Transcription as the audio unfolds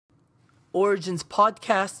Origins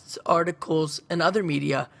podcasts, articles, and other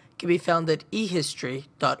media can be found at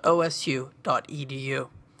ehistory.osu.edu.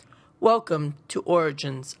 Welcome to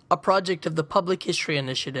Origins, a project of the Public History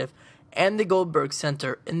Initiative and the Goldberg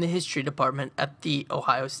Center in the History Department at The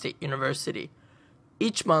Ohio State University.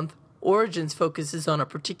 Each month, Origins focuses on a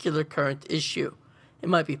particular current issue. It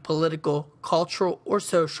might be political, cultural, or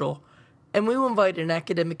social, and we will invite an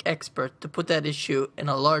academic expert to put that issue in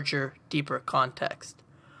a larger, deeper context.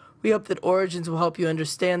 We hope that Origins will help you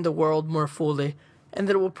understand the world more fully and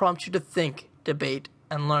that it will prompt you to think, debate,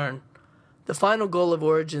 and learn. The final goal of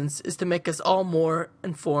Origins is to make us all more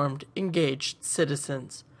informed, engaged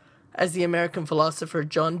citizens. As the American philosopher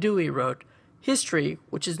John Dewey wrote, history,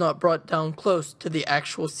 which is not brought down close to the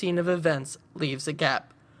actual scene of events, leaves a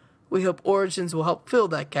gap. We hope Origins will help fill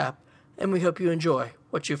that gap, and we hope you enjoy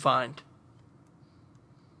what you find.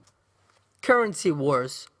 Currency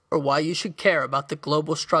Wars, or Why You Should Care About the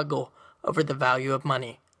Global Struggle Over the Value of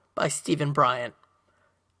Money, by Stephen Bryant.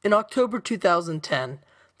 In October 2010,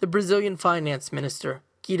 the Brazilian finance minister,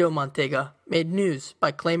 Guido Mantega, made news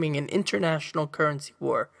by claiming an international currency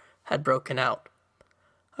war had broken out.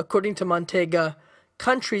 According to Mantega,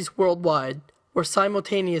 countries worldwide were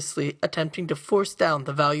simultaneously attempting to force down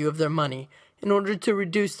the value of their money in order to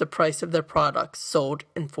reduce the price of their products sold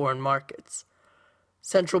in foreign markets.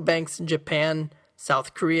 Central banks in Japan,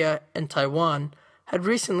 South Korea, and Taiwan had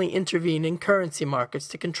recently intervened in currency markets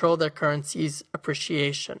to control their currency's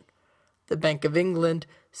appreciation. The Bank of England,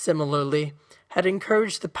 similarly, had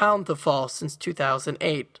encouraged the pound to fall since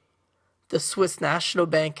 2008. The Swiss National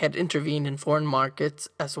Bank had intervened in foreign markets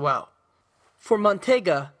as well. For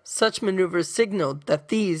Mantega, such maneuvers signaled that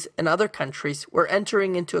these and other countries were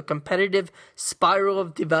entering into a competitive spiral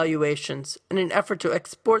of devaluations in an effort to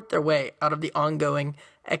export their way out of the ongoing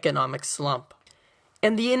economic slump.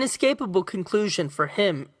 And the inescapable conclusion for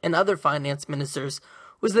him and other finance ministers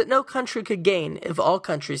was that no country could gain if all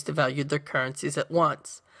countries devalued their currencies at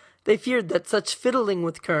once. They feared that such fiddling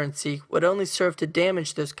with currency would only serve to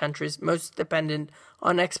damage those countries most dependent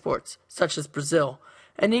on exports, such as Brazil,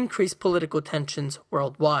 and increase political tensions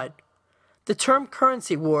worldwide. The term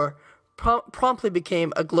currency war promptly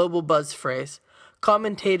became a global buzz phrase.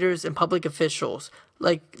 Commentators and public officials,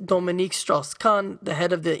 like Dominique Strauss-Kahn, the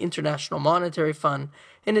head of the International Monetary Fund,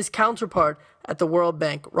 and his counterpart at the World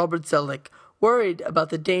Bank, Robert Zoellick, worried about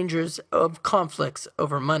the dangers of conflicts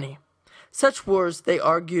over money. Such wars, they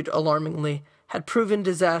argued alarmingly, had proven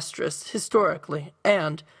disastrous historically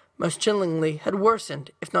and, most chillingly, had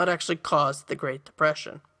worsened, if not actually caused, the Great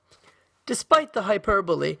Depression. Despite the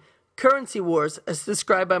hyperbole, currency wars, as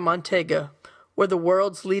described by Mantega, where the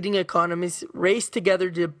world's leading economies race together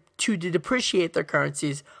to depreciate their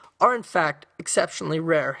currencies, are in fact exceptionally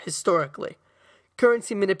rare historically.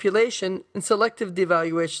 Currency manipulation and selective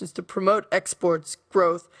devaluations to promote exports,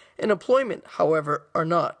 growth, and employment, however, are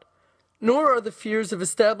not. Nor are the fears of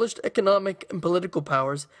established economic and political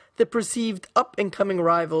powers that perceived up-and-coming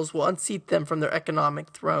rivals will unseat them from their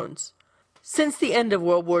economic thrones. Since the end of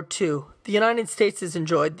World War II, the United States has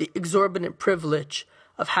enjoyed the exorbitant privilege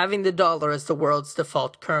of having the dollar as the world's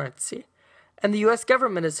default currency, and the U.S.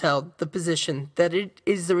 government has held the position that it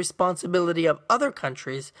is the responsibility of other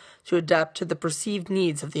countries to adapt to the perceived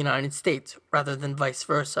needs of the United States rather than vice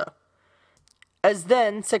versa. As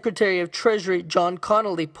then Secretary of Treasury John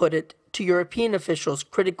Connolly put it to European officials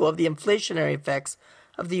critical of the inflationary effects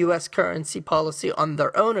of the U.S. currency policy on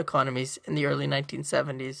their own economies in the early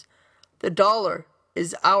 1970s, the dollar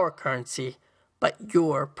is our currency, but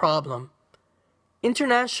your problem.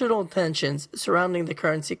 International tensions surrounding the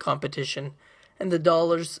currency competition and the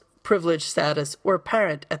dollar's privileged status were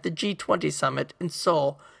apparent at the G20 summit in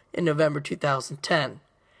Seoul in November 2010.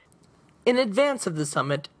 In advance of the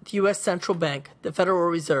summit, the U.S. Central Bank, the Federal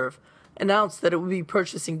Reserve, announced that it would be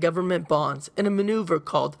purchasing government bonds in a maneuver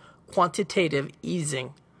called quantitative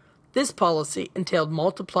easing. This policy entailed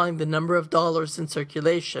multiplying the number of dollars in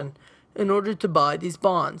circulation in order to buy these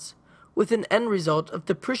bonds, with an end result of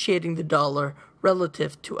depreciating the dollar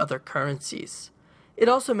relative to other currencies. It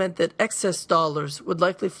also meant that excess dollars would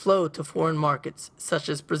likely flow to foreign markets such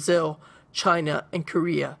as Brazil, China, and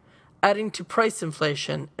Korea, adding to price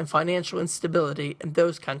inflation and financial instability in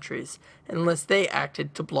those countries unless they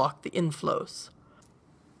acted to block the inflows.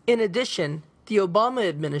 In addition, the Obama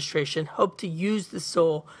administration hoped to use the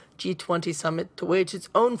Seoul G20 summit to wage its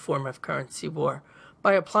own form of currency war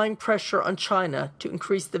by applying pressure on China to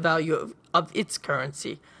increase the value of its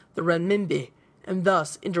currency, the renminbi, and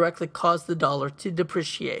thus indirectly cause the dollar to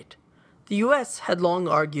depreciate. The U.S. had long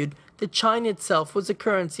argued that China itself was a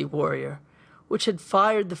currency warrior, which had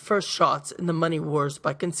fired the first shots in the money wars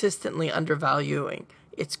by consistently undervaluing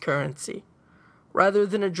its currency. Rather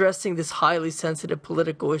than addressing this highly sensitive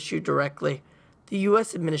political issue directly, the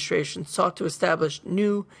U.S. administration sought to establish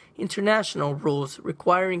new international rules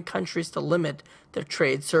requiring countries to limit their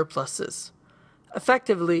trade surpluses.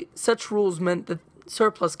 Effectively, such rules meant that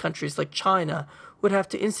surplus countries like China would have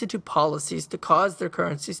to institute policies to cause their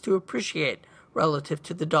currencies to appreciate relative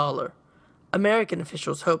to the dollar. American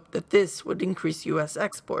officials hoped that this would increase U.S.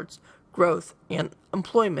 exports, growth, and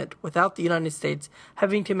employment without the United States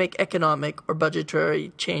having to make economic or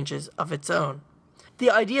budgetary changes of its own.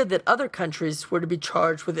 The idea that other countries were to be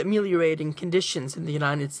charged with ameliorating conditions in the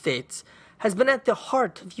United States has been at the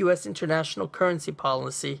heart of U.S. international currency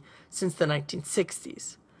policy since the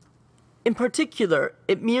 1960s. In particular,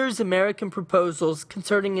 it mirrors American proposals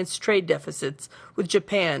concerning its trade deficits with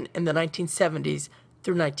Japan in the 1970s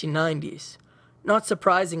through 1990s. Not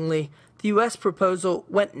surprisingly, the U.S. proposal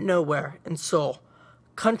went nowhere in Seoul.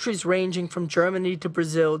 Countries ranging from Germany to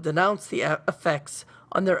Brazil denounced the effects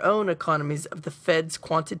on their own economies of the Fed's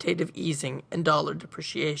quantitative easing and dollar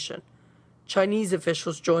depreciation. Chinese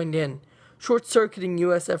officials joined in, short-circuiting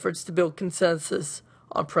U.S. efforts to build consensus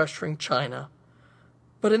on pressuring China.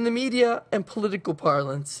 But in the media and political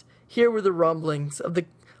parlance, here were the rumblings of the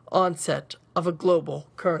onset of a global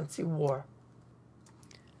currency war.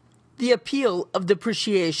 The appeal of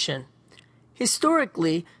depreciation.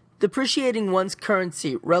 Historically, depreciating one's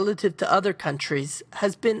currency relative to other countries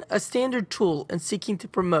has been a standard tool in seeking to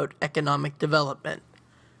promote economic development.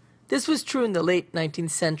 This was true in the late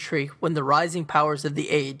 19th century when the rising powers of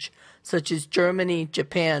the age, such as Germany,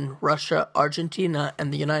 Japan, Russia, Argentina,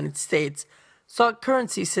 and the United States, sought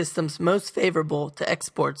currency systems most favorable to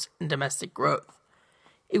exports and domestic growth.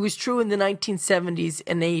 It was true in the 1970s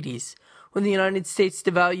and 80s, when the United States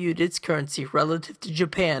devalued its currency relative to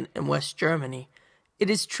Japan and West Germany. It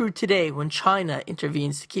is true today when China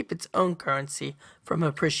intervenes to keep its own currency from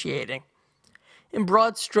appreciating. In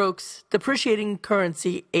broad strokes, depreciating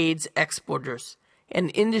currency aids exporters and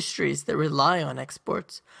industries that rely on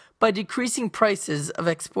exports by decreasing prices of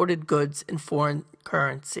exported goods in foreign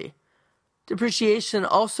currency. Depreciation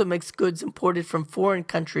also makes goods imported from foreign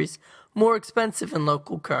countries more expensive in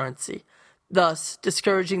local currency, thus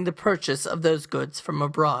discouraging the purchase of those goods from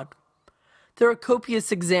abroad. There are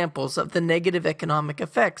copious examples of the negative economic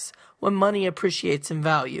effects when money appreciates in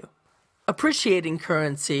value. Appreciating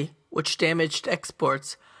currency, which damaged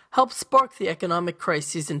exports, helped spark the economic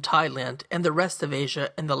crises in Thailand and the rest of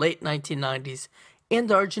Asia in the late 1990s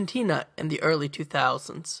and Argentina in the early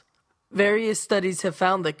 2000s. Various studies have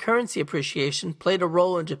found that currency appreciation played a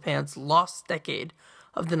role in Japan's lost decade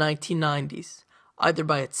of the 1990s, either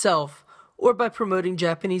by itself or by promoting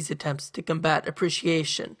Japanese attempts to combat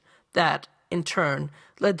appreciation that, in turn,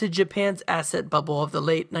 led to Japan's asset bubble of the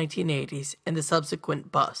late 1980s and the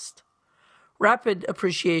subsequent bust. Rapid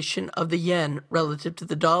appreciation of the yen relative to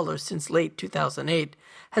the dollar since late 2008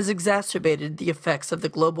 has exacerbated the effects of the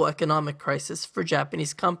global economic crisis for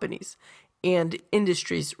Japanese companies and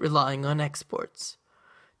industries relying on exports.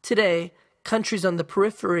 Today, countries on the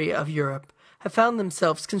periphery of Europe have found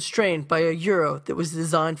themselves constrained by a euro that was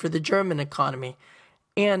designed for the German economy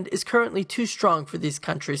and is currently too strong for these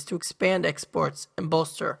countries to expand exports and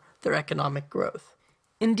bolster their economic growth.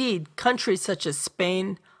 Indeed, countries such as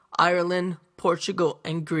Spain, Ireland, Portugal,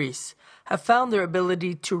 and Greece have found their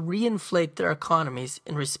ability to reinflate their economies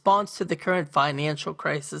in response to the current financial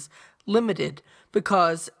crisis limited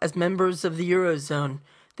because, as members of the Eurozone,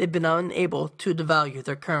 they've been unable to devalue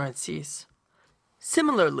their currencies.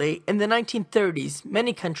 Similarly, in the 1930s,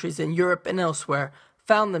 many countries in Europe and elsewhere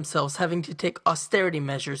found themselves having to take austerity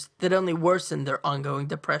measures that only worsened their ongoing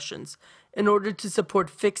depressions in order to support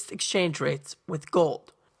fixed exchange rates with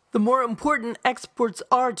gold. The more important exports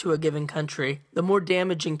are to a given country, the more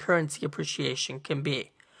damaging currency appreciation can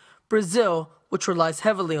be. Brazil, which relies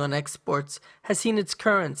heavily on exports, has seen its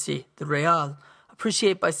currency, the real,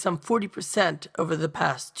 appreciate by some 40% over the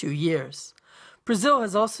past 2 years. Brazil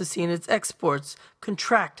has also seen its exports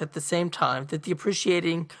contract at the same time that the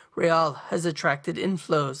appreciating real has attracted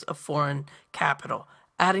inflows of foreign capital,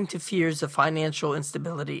 adding to fears of financial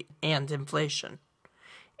instability and inflation.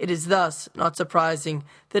 It is thus not surprising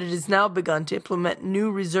that it has now begun to implement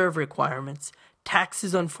new reserve requirements,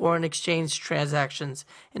 taxes on foreign exchange transactions,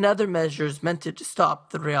 and other measures meant to stop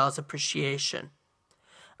the real's appreciation.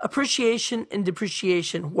 Appreciation and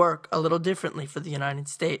depreciation work a little differently for the United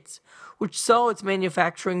States, which saw its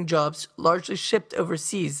manufacturing jobs largely shipped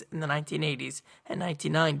overseas in the 1980s and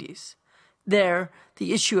 1990s. There,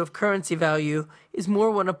 the issue of currency value is more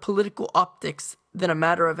one of political optics than a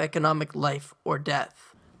matter of economic life or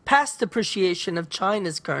death. Past depreciation of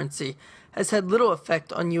China's currency has had little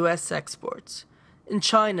effect on U.S. exports. In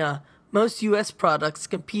China, most U.S. products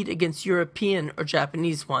compete against European or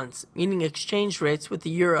Japanese ones, meaning exchange rates with the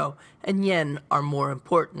euro and yen are more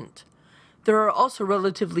important. There are also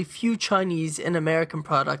relatively few Chinese and American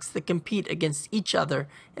products that compete against each other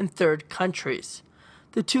in third countries.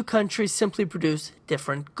 The two countries simply produce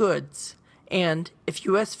different goods. And if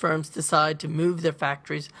U.S. firms decide to move their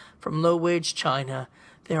factories from low-wage China,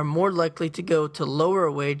 they are more likely to go to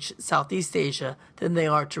lower-wage Southeast Asia than they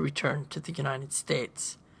are to return to the United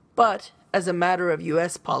States. But, as a matter of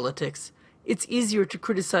U.S. politics, it's easier to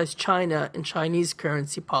criticize China and Chinese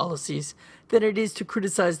currency policies than it is to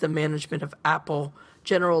criticize the management of Apple,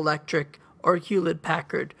 General Electric, or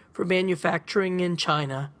Hewlett-Packard for manufacturing in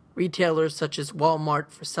China, retailers such as Walmart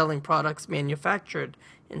for selling products manufactured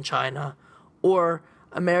in China, or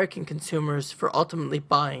American consumers for ultimately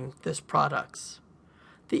buying those products.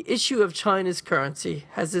 The issue of China's currency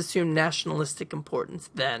has assumed nationalistic importance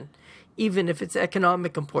then, even if its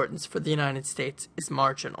economic importance for the United States is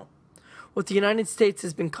marginal. What the United States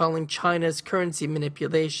has been calling China's currency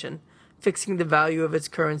manipulation, fixing the value of its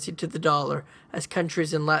currency to the dollar, as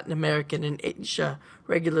countries in Latin America and Asia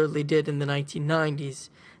regularly did in the 1990s,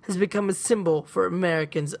 has become a symbol for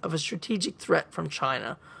Americans of a strategic threat from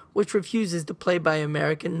China, which refuses to play by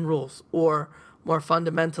American rules, or, more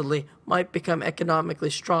fundamentally, might become economically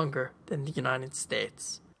stronger than the United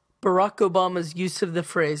States. Barack Obama's use of the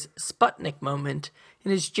phrase Sputnik moment in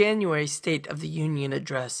his January State of the Union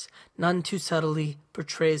address none too subtly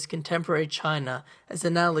portrays contemporary China as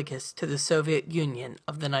analogous to the Soviet Union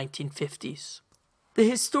of the 1950s. The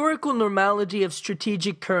historical normality of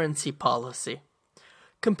strategic currency policy.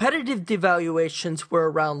 Competitive devaluations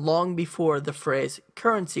were around long before the phrase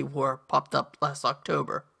currency war popped up last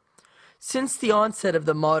October. Since the onset of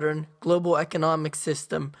the modern global economic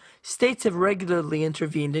system, states have regularly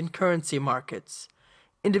intervened in currency markets.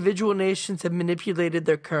 Individual nations have manipulated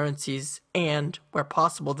their currencies and, where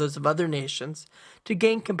possible, those of other nations, to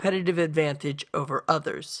gain competitive advantage over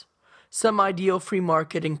others. Some ideal free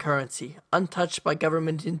market in currency, untouched by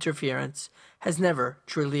government interference, has never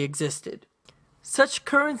truly existed. Such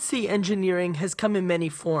currency engineering has come in many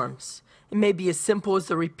forms. It may be as simple as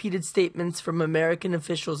the repeated statements from American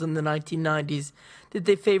officials in the 1990s that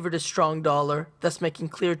they favored a strong dollar, thus making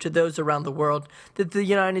clear to those around the world that the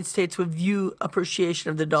United States would view appreciation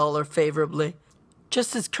of the dollar favorably.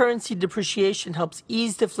 Just as currency depreciation helps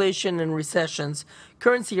ease deflation and recessions,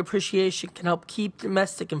 currency appreciation can help keep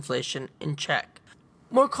domestic inflation in check.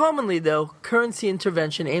 More commonly, though, currency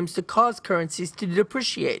intervention aims to cause currencies to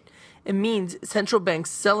depreciate. It means central banks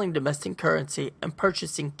selling domestic currency and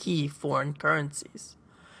purchasing key foreign currencies.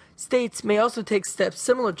 States may also take steps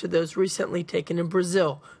similar to those recently taken in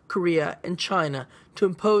Brazil, Korea, and China to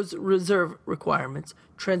impose reserve requirements,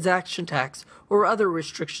 transaction tax, or other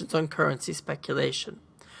restrictions on currency speculation.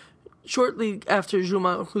 Shortly after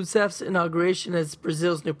Dilma Rousseff's inauguration as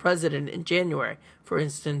Brazil's new president in January, for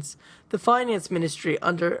instance, the finance ministry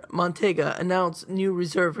under Manteiga announced new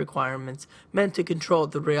reserve requirements meant to control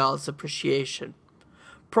the real's appreciation.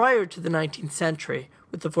 Prior to the 19th century,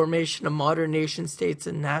 with the formation of modern nation-states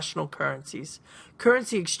and national currencies,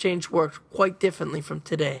 currency exchange worked quite differently from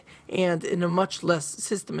today and in a much less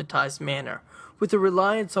systematized manner, with a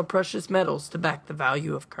reliance on precious metals to back the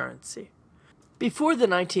value of currency. Before the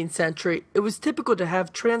 19th century, it was typical to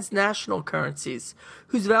have transnational currencies,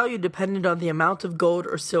 whose value depended on the amount of gold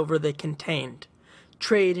or silver they contained.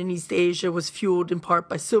 Trade in East Asia was fueled in part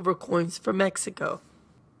by silver coins from Mexico.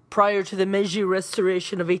 Prior to the Meiji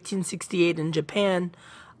Restoration of 1868 in Japan,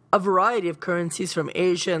 a variety of currencies from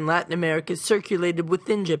Asia and Latin America circulated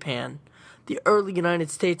within Japan. The early United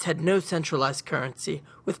States had no centralized currency,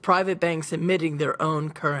 with private banks emitting their own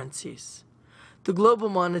currencies. The global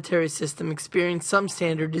monetary system experienced some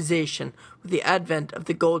standardization with the advent of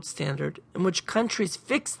the gold standard, in which countries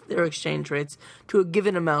fixed their exchange rates to a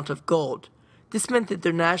given amount of gold. This meant that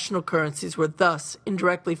their national currencies were thus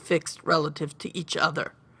indirectly fixed relative to each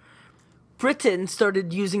other. Britain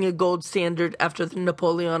started using a gold standard after the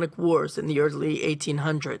Napoleonic Wars in the early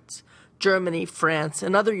 1800s. Germany, France,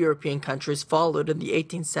 and other European countries followed in the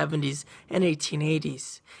 1870s and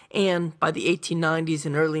 1880s. And by the 1890s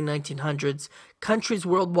and early 1900s, countries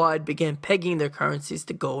worldwide began pegging their currencies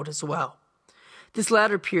to gold as well. This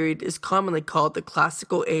latter period is commonly called the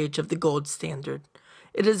classical age of the gold standard.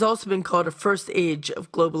 It has also been called a first age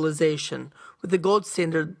of globalization, with the gold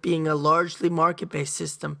standard being a largely market-based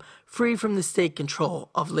system free from the state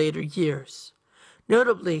control of later years.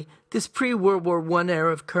 Notably, this pre-World War I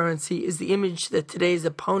era of currency is the image that today's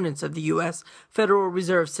opponents of the U.S. Federal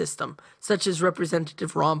Reserve System, such as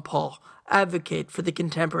Representative Ron Paul, advocate for the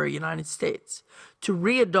contemporary United States, to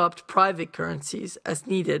readopt private currencies as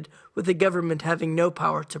needed, with the government having no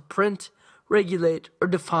power to print, regulate, or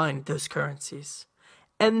define those currencies.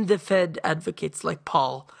 And the Fed advocates like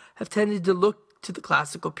Paul have tended to look to the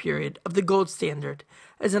classical period of the gold standard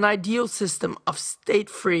as an ideal system of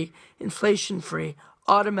state-free, inflation-free,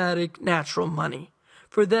 automatic, natural money.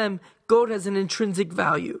 For them, gold has an intrinsic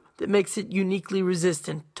value that makes it uniquely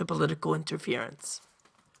resistant to political interference.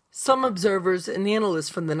 Some observers and analysts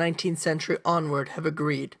from the 19th century onward have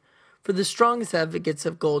agreed. For the strongest advocates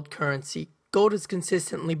of gold currency, gold has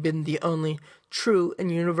consistently been the only true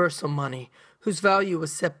and universal money whose value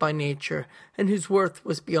was set by nature and whose worth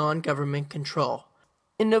was beyond government control.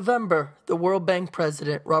 In November, the World Bank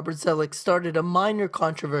president, Robert Zoellick, started a minor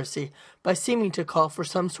controversy by seeming to call for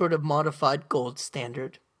some sort of modified gold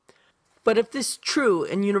standard. But if this true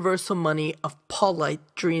and universal money of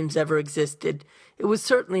Paulite dreams ever existed, it was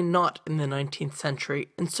certainly not in the 19th century,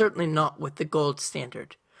 and certainly not with the gold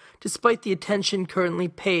standard. Despite the attention currently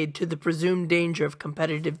paid to the presumed danger of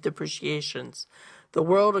competitive depreciations, the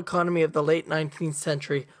world economy of the late 19th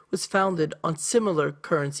century was founded on similar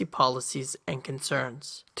currency policies and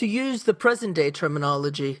concerns. To use the present-day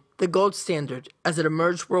terminology, the gold standard, as it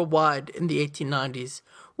emerged worldwide in the 1890s,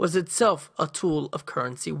 was itself a tool of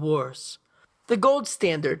currency wars. The gold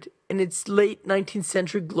standard, in its late 19th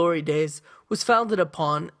century glory days, was founded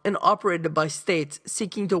upon and operated by states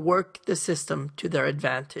seeking to work the system to their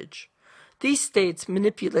advantage. These states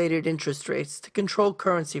manipulated interest rates to control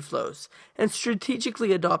currency flows and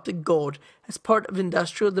strategically adopted gold as part of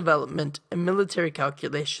industrial development and military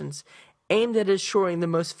calculations aimed at assuring the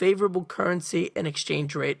most favorable currency and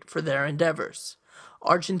exchange rate for their endeavors.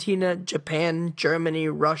 Argentina, Japan, Germany,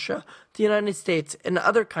 Russia, the United States, and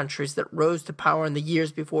other countries that rose to power in the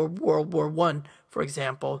years before World War I, for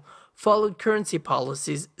example, followed currency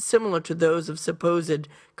policies similar to those of supposed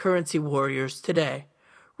currency warriors today.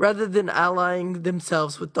 Rather than allying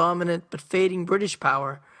themselves with dominant but fading British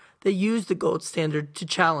power, they used the gold standard to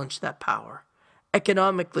challenge that power.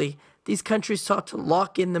 Economically, these countries sought to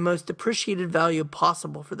lock in the most appreciated value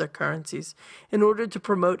possible for their currencies in order to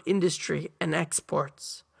promote industry and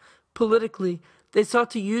exports. Politically, they sought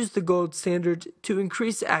to use the gold standard to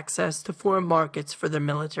increase access to foreign markets for their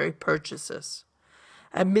military purchases.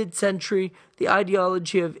 At mid-century, the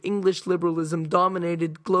ideology of English liberalism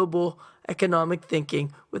dominated global economic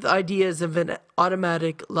thinking, with ideas of an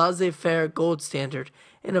automatic, laissez-faire gold standard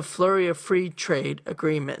and a flurry of free trade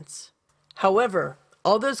agreements. However,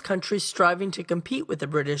 all those countries striving to compete with the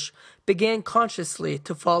British began consciously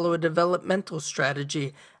to follow a developmental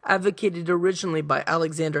strategy advocated originally by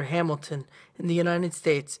Alexander Hamilton in the United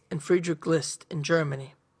States and Friedrich List in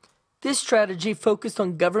Germany. This strategy focused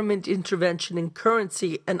on government intervention in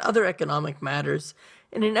currency and other economic matters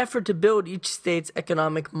in an effort to build each state's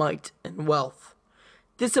economic might and wealth.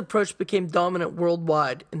 This approach became dominant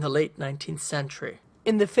worldwide in the late 19th century.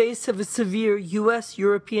 In the face of a severe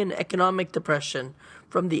U.S.-European economic depression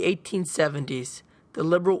from the 1870s, the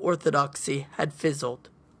liberal orthodoxy had fizzled.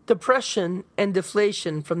 Depression and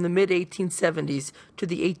deflation from the mid-1870s to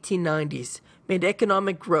the 1890s made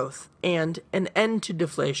economic growth and an end to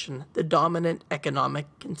deflation the dominant economic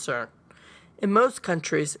concern. In most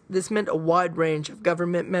countries, this meant a wide range of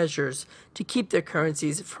government measures to keep their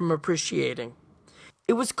currencies from appreciating.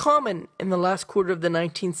 It was common in the last quarter of the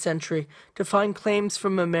 19th century to find claims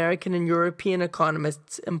from American and European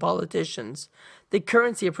economists and politicians that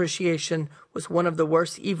currency appreciation was one of the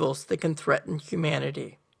worst evils that can threaten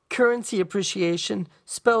humanity. Currency appreciation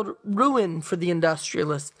spelled ruin for the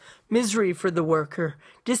industrialist, misery for the worker,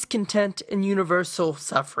 discontent, and universal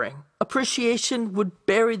suffering. Appreciation would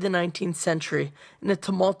bury the 19th century in a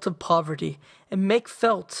tumult of poverty and make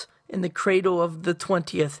felt in the cradle of the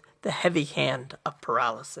 20th the heavy hand of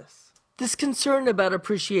paralysis. This concern about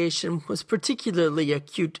appreciation was particularly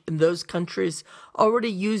acute in those countries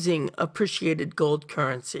already using appreciated gold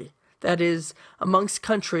currency, that is, amongst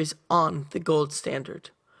countries on the gold standard.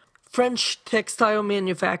 French textile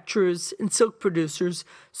manufacturers and silk producers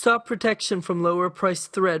sought protection from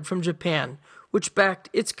lower-priced thread from Japan, which backed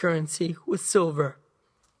its currency with silver.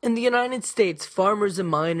 In the United States, farmers and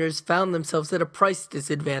miners found themselves at a price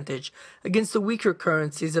disadvantage against the weaker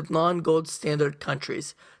currencies of non-gold standard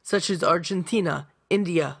countries, such as Argentina,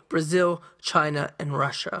 India, Brazil, China, and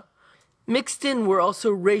Russia. Mixed in were also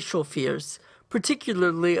racial fears,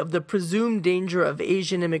 particularly of the presumed danger of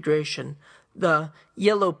Asian immigration, the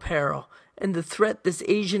Yellow Peril, and the threat this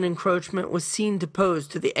Asian encroachment was seen to pose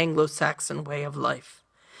to the Anglo-Saxon way of life.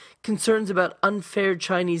 Concerns about unfair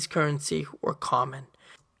Chinese currency were common.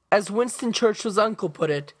 As Winston Churchill's uncle put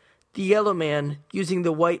it, The yellow man, using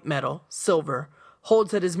the white metal, silver,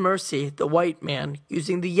 holds at his mercy the white man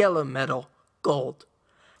using the yellow metal, gold.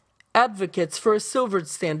 Advocates for a silver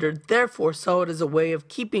standard therefore saw it as a way of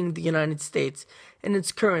keeping the United States and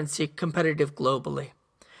its currency competitive globally.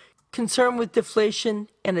 Concern with deflation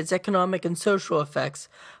and its economic and social effects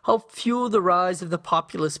helped fuel the rise of the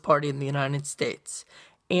Populist Party in the United States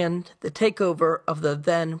and the takeover of the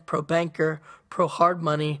then pro-banker, pro-hard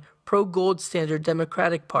money, pro-gold standard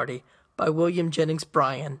Democratic Party by William Jennings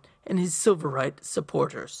Bryan and his Silverite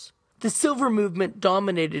supporters. The Silver Movement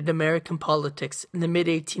dominated American politics in the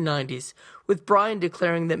mid-1890s, with Bryan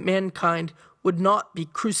declaring that mankind would not be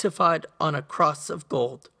crucified on a cross of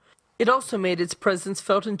gold. It also made its presence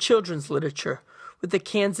felt in children's literature, with the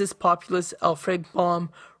Kansas populist Alfred Baum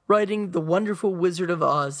writing The Wonderful Wizard of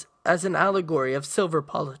Oz as an allegory of silver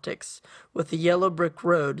politics, with the yellow brick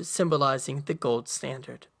road symbolizing the gold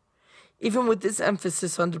standard. Even with this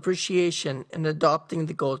emphasis on depreciation and adopting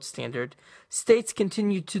the gold standard, states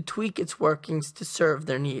continued to tweak its workings to serve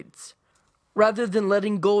their needs. Rather than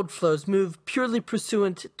letting gold flows move purely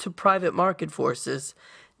pursuant to private market forces,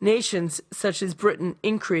 nations such as Britain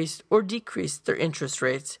increased or decreased their interest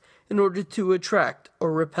rates in order to attract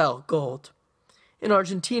or repel gold. In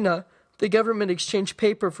Argentina, the government exchanged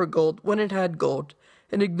paper for gold when it had gold,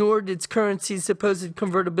 and ignored its currency's supposed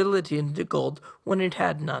convertibility into gold when it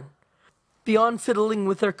had none. Beyond fiddling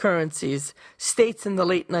with their currencies, states in the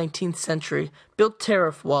late 19th century built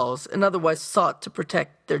tariff walls and otherwise sought to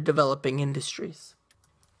protect their developing industries.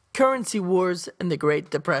 Currency wars and the Great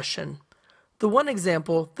Depression. The one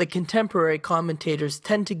example that contemporary commentators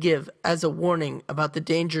tend to give as a warning about the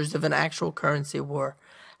dangers of an actual currency war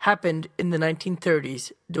happened in the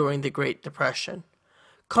 1930s during the Great Depression.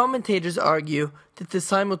 Commentators argue that the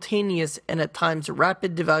simultaneous and at times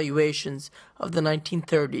rapid devaluations of the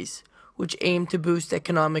 1930s, which aimed to boost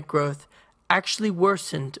economic growth, actually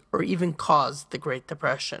worsened or even caused the Great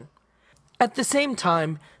Depression. At the same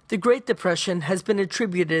time, the Great Depression has been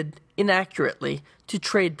attributed inaccurately to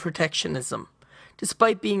trade protectionism.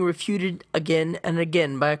 Despite being refuted again and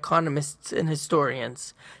again by economists and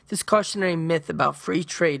historians, this cautionary myth about free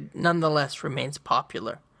trade nonetheless remains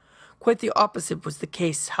popular. Quite the opposite was the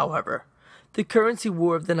case, however. The currency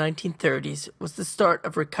war of the 1930s was the start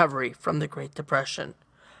of recovery from the Great Depression.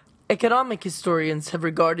 Economic historians have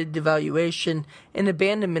regarded devaluation and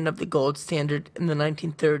abandonment of the gold standard in the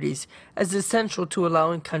 1930s as essential to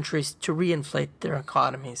allowing countries to reinflate their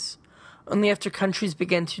economies. Only after countries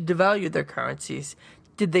began to devalue their currencies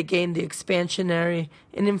did they gain the expansionary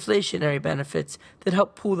and inflationary benefits that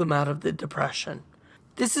helped pull them out of the Depression.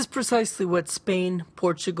 This is precisely what Spain,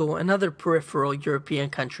 Portugal, and other peripheral European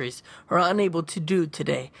countries are unable to do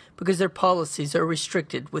today because their policies are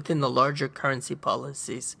restricted within the larger currency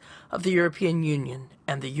policies of the European Union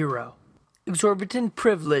and the euro. Exorbitant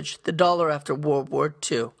privilege, the dollar after World War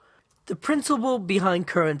II. The principle behind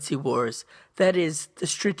currency wars, that is, the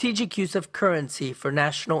strategic use of currency for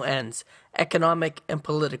national ends, economic and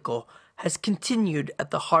political, has continued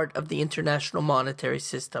at the heart of the international monetary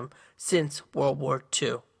system since World War II.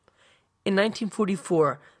 In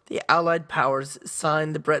 1944, the Allied powers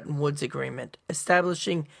signed the Bretton Woods Agreement,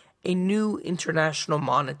 establishing a new international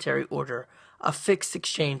monetary order of fixed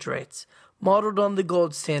exchange rates, modeled on the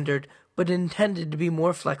gold standard but intended to be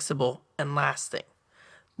more flexible and lasting.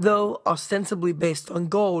 Though ostensibly based on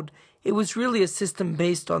gold, it was really a system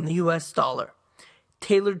based on the U.S. dollar,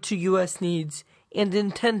 tailored to U.S. needs and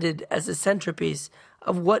intended as a centerpiece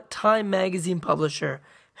of what Time magazine publisher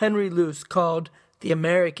Henry Luce called the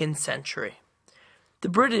American century. The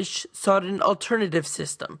British sought an alternative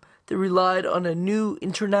system that relied on a new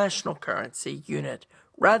international currency unit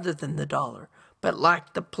rather than the dollar, but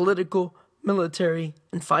lacked the political, military,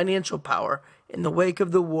 and financial power in the wake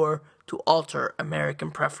of the war to alter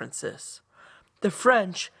American preferences. The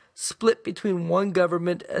French, split between one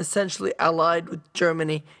government essentially allied with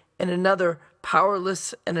Germany and another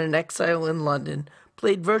powerless and in exile in London,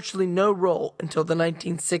 played virtually no role until the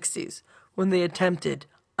 1960s, when they attempted,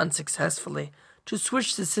 unsuccessfully, to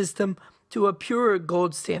switch the system to a purer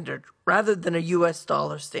gold standard rather than a U.S.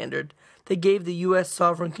 dollar standard that gave the U.S.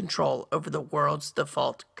 sovereign control over the world's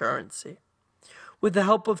default currency. With the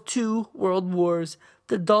help of 2 world wars,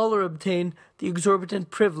 the dollar obtained the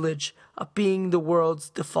exorbitant privilege of being the world's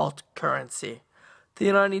default currency. The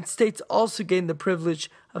United States also gained the privilege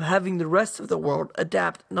of having the rest of the world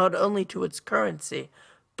adapt not only to its currency,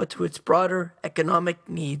 but to its broader economic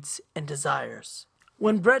needs and desires.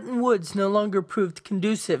 When Bretton Woods no longer proved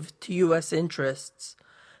conducive to U.S. interests,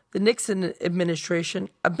 the Nixon administration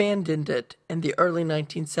abandoned it in the early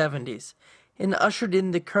 1970s and ushered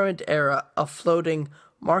in the current era of floating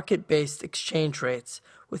market-based exchange rates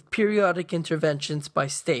with periodic interventions by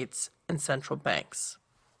states and central banks.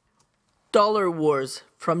 Dollar wars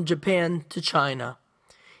from Japan to China.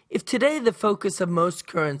 If today the focus of most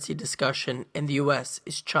currency discussion in the U.S.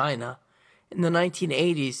 is China, in the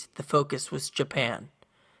 1980s the focus was Japan.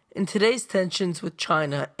 In today's tensions with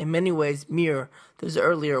China in many ways mirror those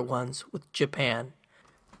earlier ones with Japan.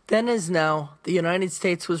 Then as now, the United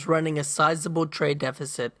States was running a sizable trade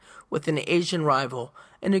deficit with an Asian rival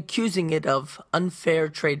and accusing it of unfair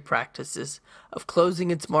trade practices, of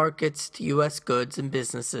closing its markets to U.S. goods and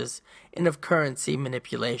businesses, and of currency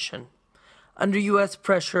manipulation. Under U.S.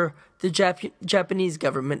 pressure, the Japanese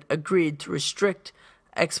government agreed to restrict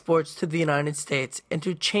exports to the United States and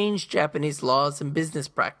to change Japanese laws and business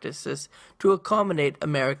practices to accommodate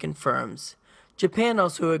American firms. Japan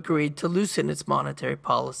also agreed to loosen its monetary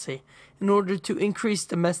policy in order to increase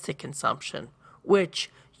domestic consumption, which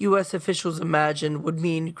U.S. officials imagined would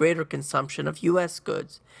mean greater consumption of U.S.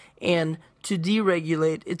 goods, and to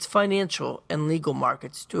deregulate its financial and legal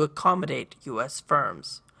markets to accommodate U.S.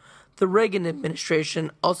 firms. The Reagan administration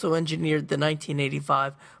also engineered the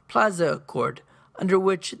 1985 Plaza Accord, under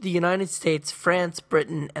which the United States, France,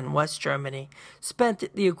 Britain, and West Germany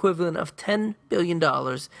spent the equivalent of $10 billion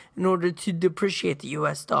in order to depreciate the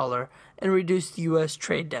U.S. dollar and reduce the U.S.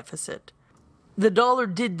 trade deficit. The dollar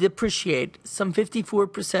did depreciate some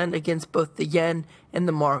 54% against both the yen and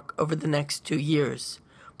the mark over the next 2 years.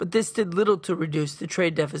 But this did little to reduce the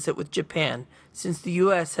trade deficit with Japan, since the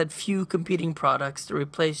U.S. had few competing products to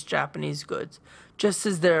replace Japanese goods, just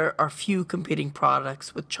as there are few competing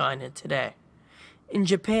products with China today. In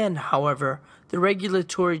Japan, however, the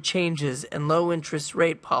regulatory changes and low interest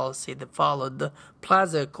rate policy that followed the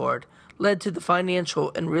Plaza Accord led to the financial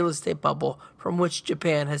and real estate bubble from which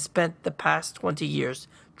Japan has spent the past 20 years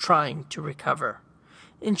trying to recover.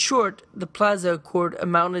 In short, the Plaza Accord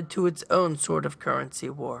amounted to its own sort of currency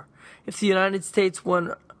war. If the United States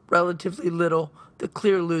won relatively little, the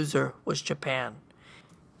clear loser was Japan.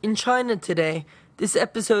 In China today, this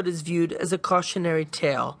episode is viewed as a cautionary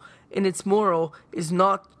tale, and its moral is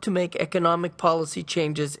not to make economic policy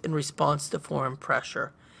changes in response to foreign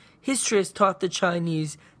pressure. History has taught the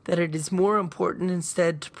Chinese that it is more important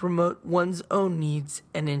instead to promote one's own needs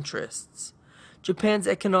and interests. Japan's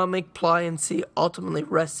economic pliancy ultimately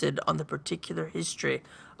rested on the particular history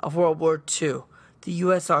of World War II, the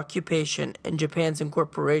U.S. occupation, and Japan's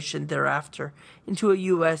incorporation thereafter into a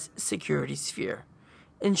U.S. security sphere.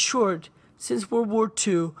 In short, since World War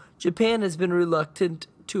II, Japan has been reluctant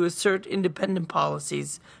to assert independent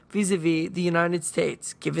policies vis-a-vis the United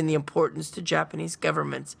States, given the importance to Japanese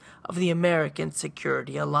governments of the American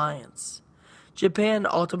Security Alliance. Japan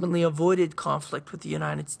ultimately avoided conflict with the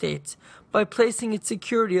United States by placing its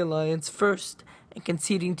security alliance first and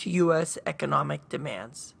conceding to U.S. economic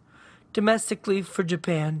demands. Domestically, for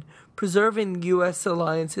Japan, preserving the U.S.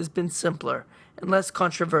 alliance has been simpler and less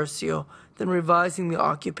controversial than revising the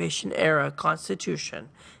occupation-era constitution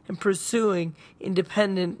and pursuing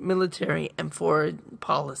independent military and foreign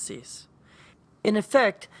policies. In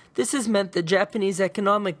effect, this has meant that Japanese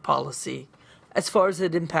economic policy, as far as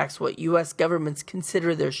it impacts what U.S. governments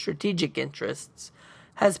consider their strategic interests,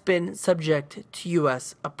 has been subject to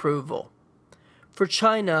U.S. approval. For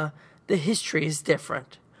China, the history is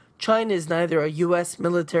different. China is neither a U.S.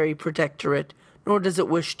 military protectorate, nor does it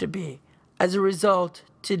wish to be. As a result,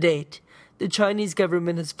 to date, the Chinese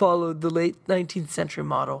government has followed the late 19th century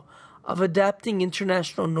model of adapting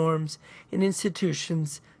international norms and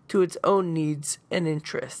institutions to its own needs and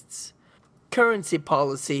interests. Currency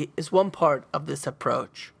policy is one part of this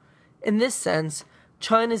approach. In this sense,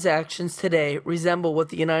 China's actions today resemble what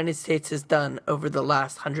the United States has done over the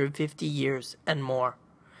last 150 years and more.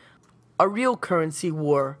 A real currency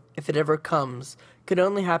war, if it ever comes, could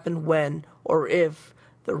only happen when or if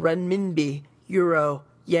the renminbi, euro,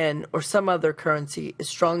 yen, or some other currency is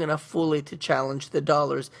strong enough fully to challenge the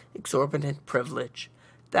dollar's exorbitant privilege.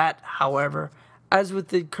 That, however, as with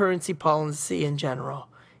the currency policy in general,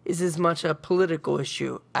 is as much a political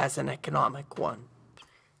issue as an economic one.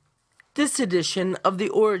 This edition of the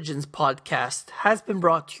Origins podcast has been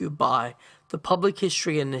brought to you by the Public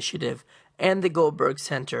History Initiative and the Goldberg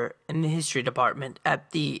Center in the History Department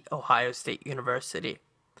at The Ohio State University.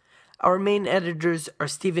 Our main editors are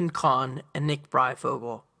Stephen Kahn and Nick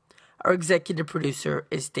Breivogel. Our executive producer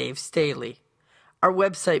is Dave Staley. Our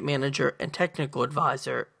website manager and technical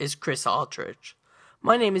advisor is Chris Aldridge.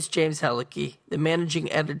 My name is James Hellicky, the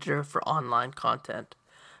managing editor for online content.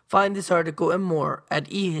 Find this article and more at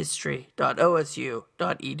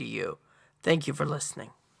ehistory.osu.edu. Thank you for listening.